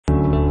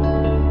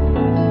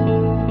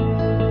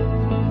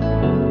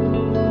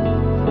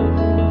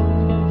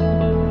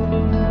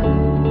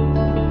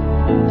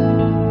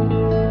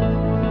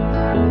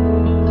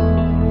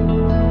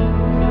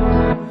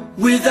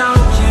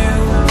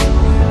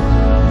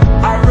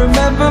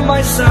remember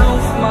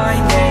myself, my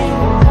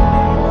name.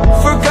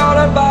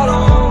 Forgot about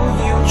all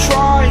you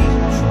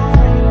tried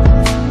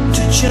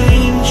to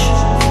change.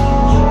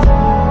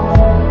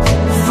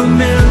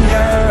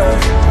 Familiar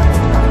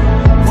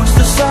was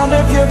the sound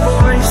of your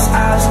voice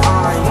as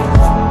I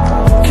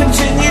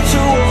continue to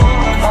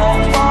walk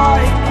on by.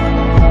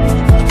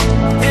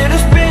 It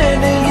has been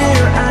a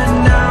year and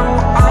now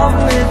I'm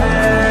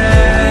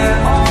living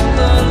on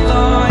the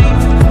line.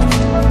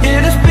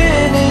 It has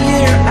been a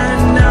year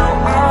and now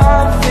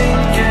I'm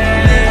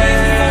thinking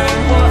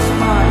what's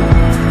mine,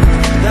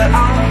 that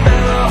I'm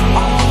better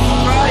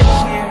off right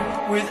here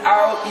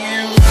without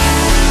you.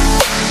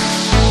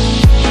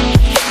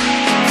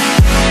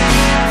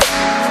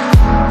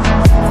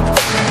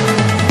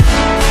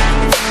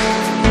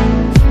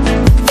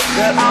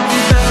 That I'm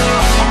better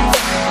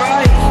off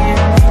right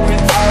here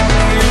without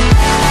you.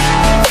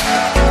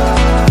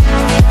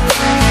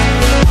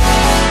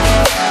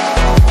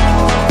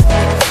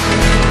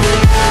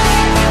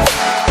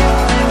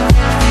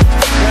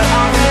 That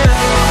I'm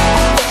better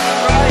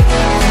off right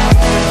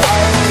here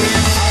without you.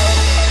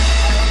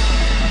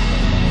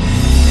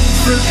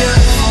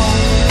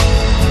 Forgetful,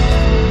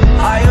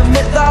 I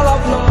admit that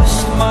I've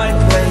lost my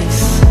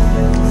place.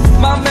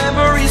 My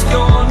memory's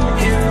gone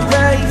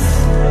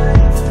erased.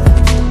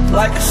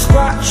 Like a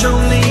scratch,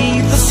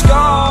 only the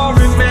scar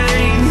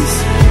remains.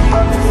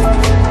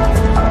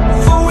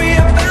 For we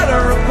are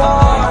better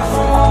apart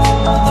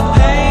from all the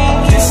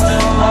pain.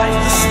 Distant like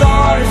the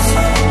stars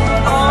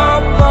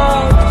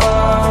above.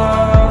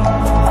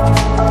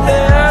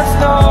 There's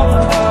no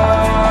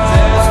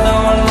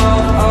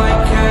love I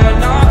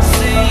cannot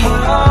see.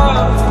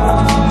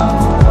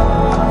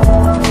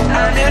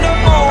 And in a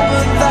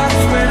moment,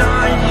 that's when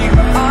I knew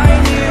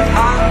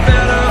I'm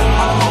better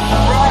off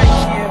right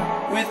here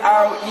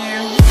without you.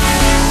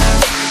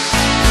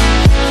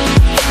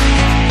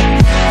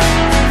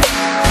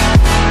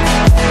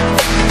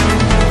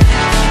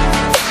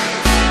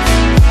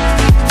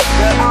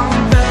 That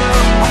I'm better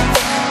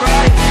off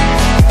right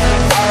here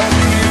without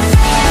you.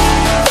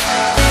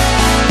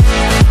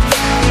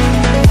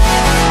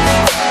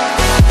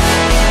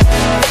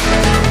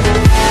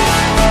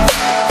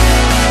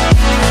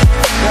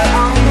 That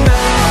I'm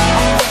better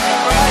off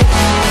right here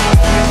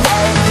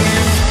without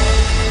you.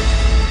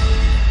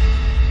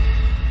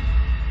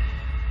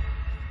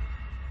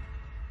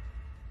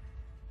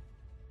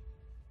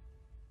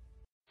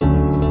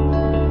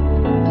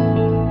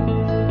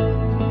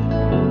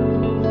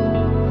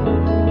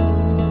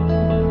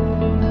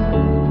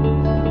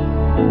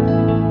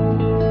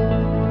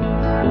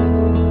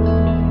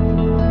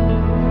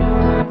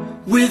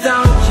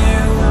 Without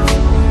you,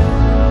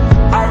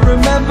 I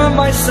remember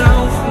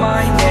myself,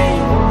 my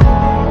name.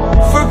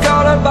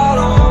 Forgot about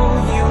all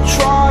you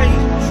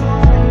tried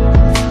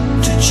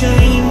to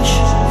change.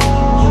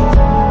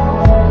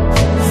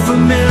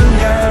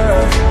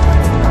 Familiar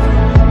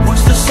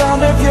was the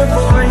sound of your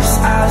voice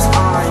as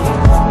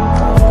I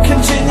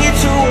continue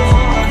to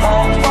walk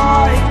on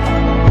by.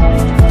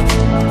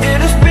 It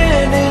has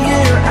been a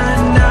year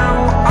and now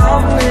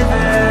I'm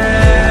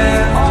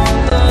living on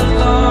the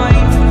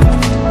line.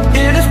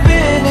 It has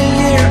been a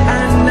year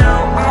and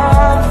now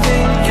I'm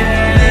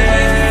thinking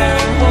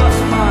what's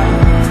mine,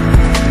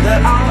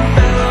 that I'm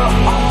better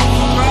off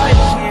right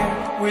here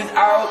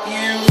without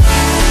you.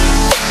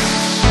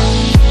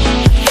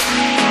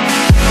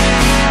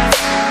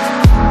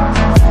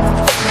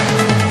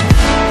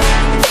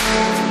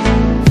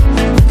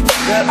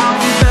 That I'm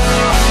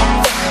better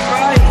off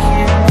right here without you. That I'm better off right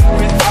here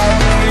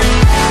without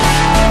you.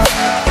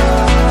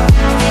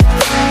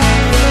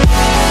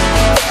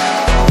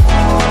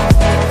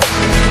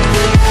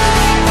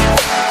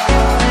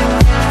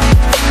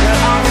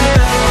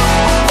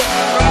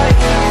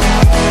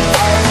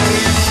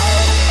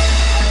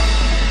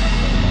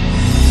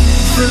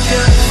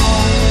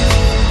 Forgetful,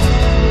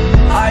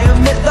 I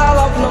admit that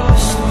I've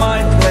lost my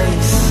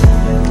place.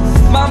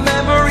 My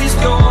memory's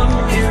gone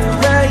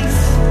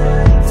erased.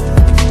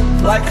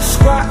 Like a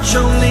scratch,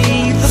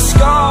 only the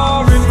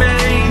scar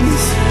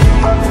remains.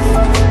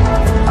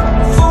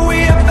 For we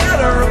are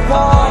better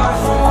apart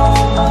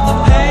from all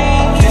the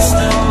pain.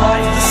 Distant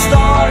like the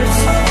stars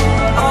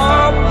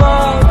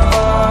above.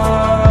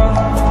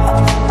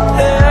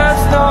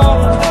 There's no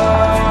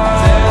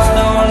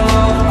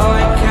love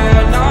I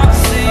cannot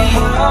see.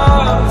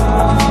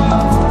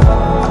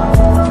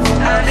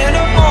 And in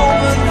a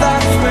moment,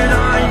 that's when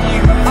I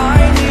knew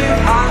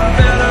I'm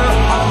better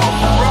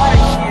off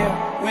right here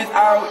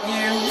without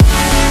you.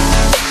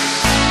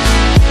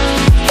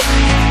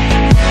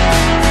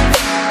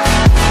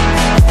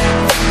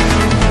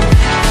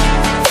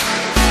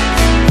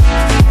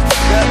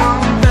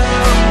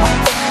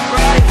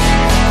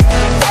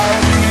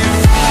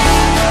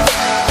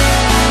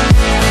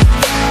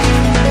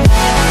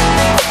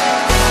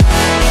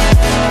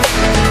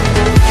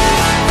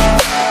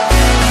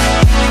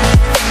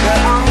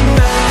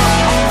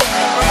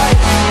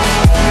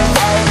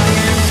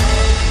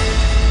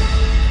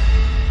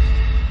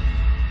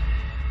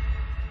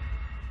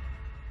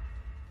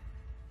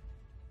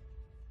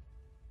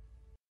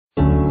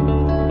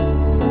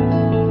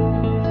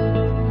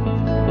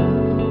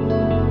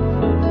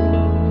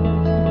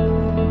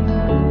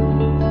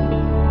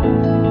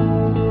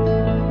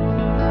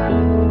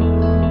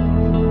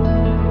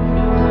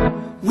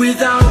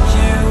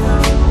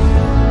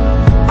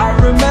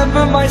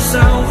 remember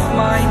myself,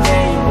 my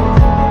name.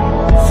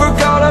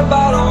 Forgot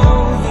about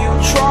all you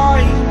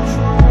tried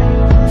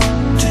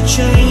to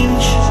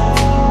change.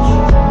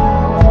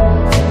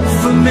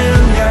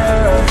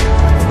 Familiar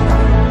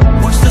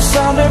was the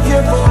sound of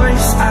your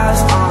voice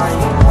as I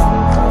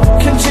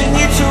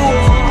continue to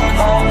walk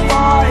on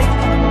by.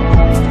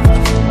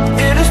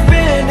 It has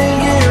been a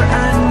year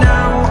and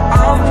now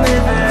I'm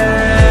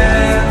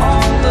living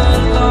on the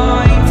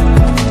line.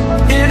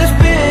 It has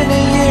been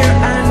a year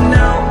and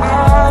now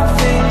I'm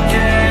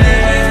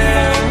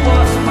thinking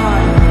what's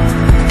mine,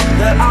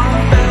 that I'm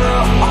better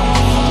off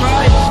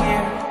right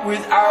here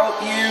without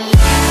you.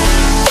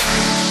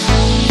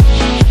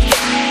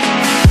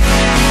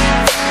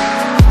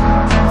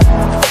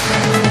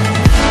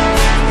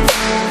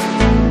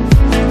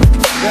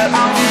 That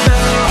I'm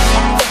better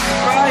off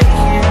right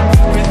here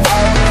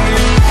without you.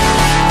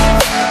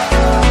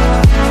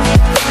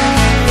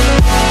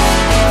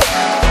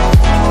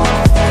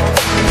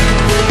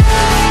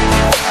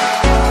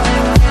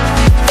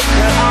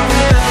 That I'm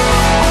better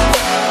off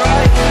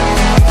right here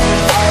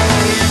without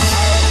you.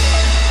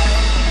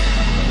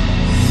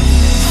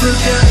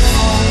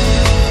 Forgetful,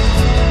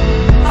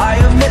 I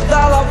admit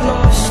that I've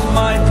lost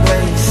my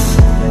place.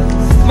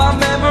 My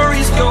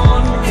memory's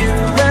gone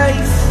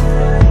erased.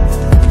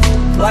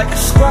 Like a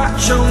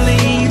scratch,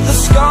 only the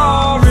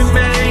scar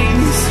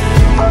remains.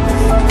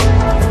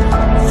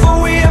 For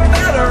we are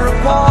better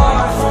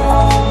apart from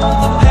all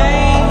the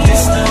pain.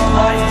 Distant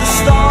like the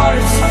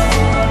stars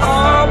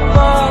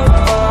above.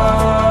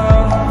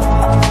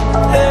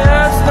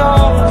 There's no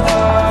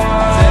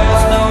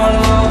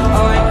love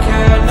I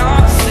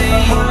cannot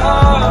see.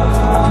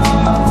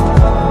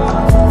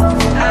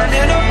 And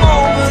in a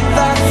moment,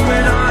 that's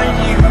when I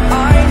knew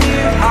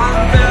I'm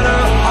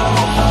better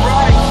off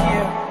right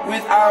here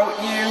without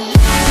you.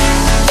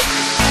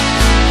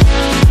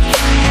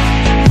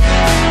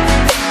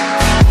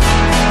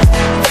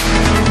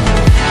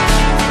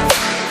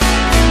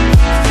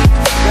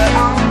 That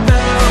I'm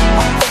better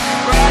off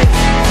right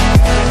here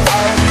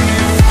without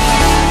you.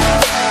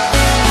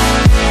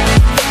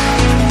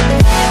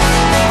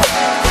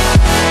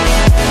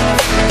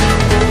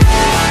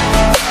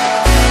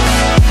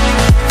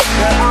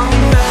 That I'm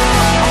better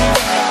off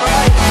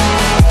right here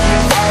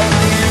without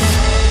you.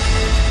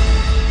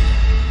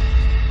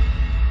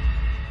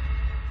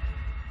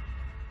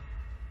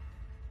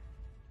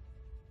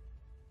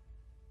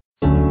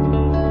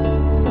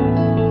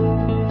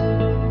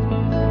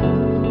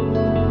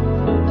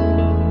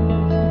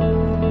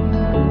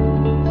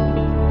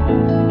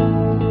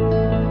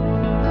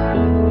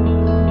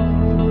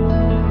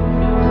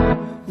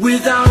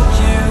 Without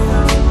you,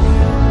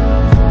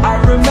 I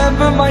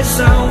remember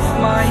myself,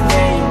 my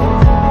name.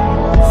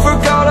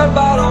 Forgot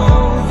about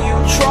all you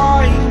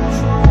tried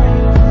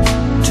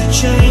to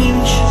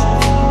change.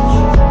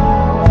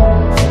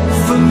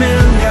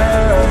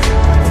 Familiar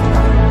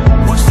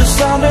was the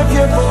sound of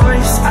your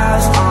voice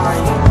as I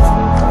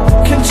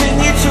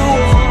continue to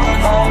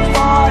walk on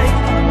by.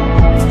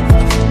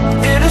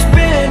 It has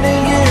been a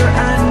year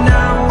and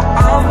now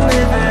I'm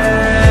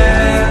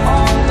living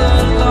on the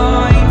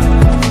line.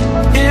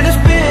 It has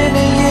been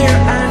a year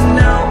and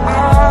now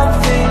I'm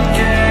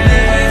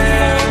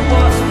thinking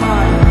what's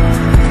mine,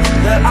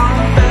 that I'm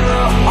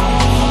better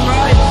off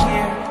right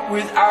here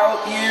without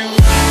you.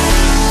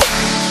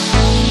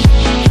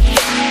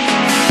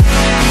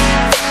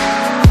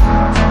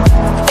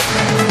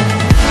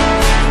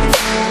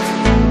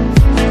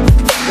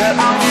 That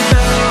I'm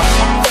better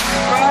off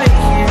right here without you. That I'm better off right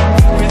here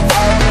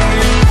without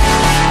you.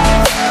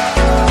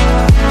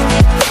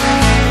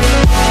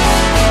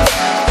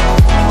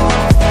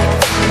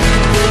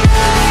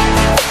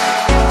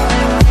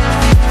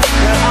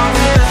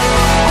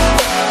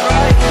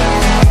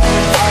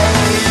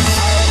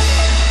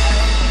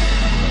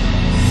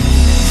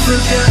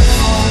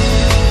 Forgetful,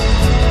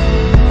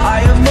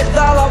 I admit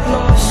that I've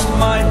lost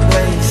my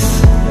place.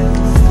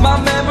 My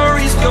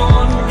memory's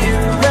gone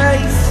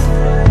erased.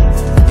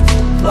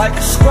 Like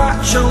a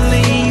scratch,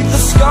 only the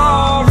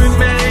scar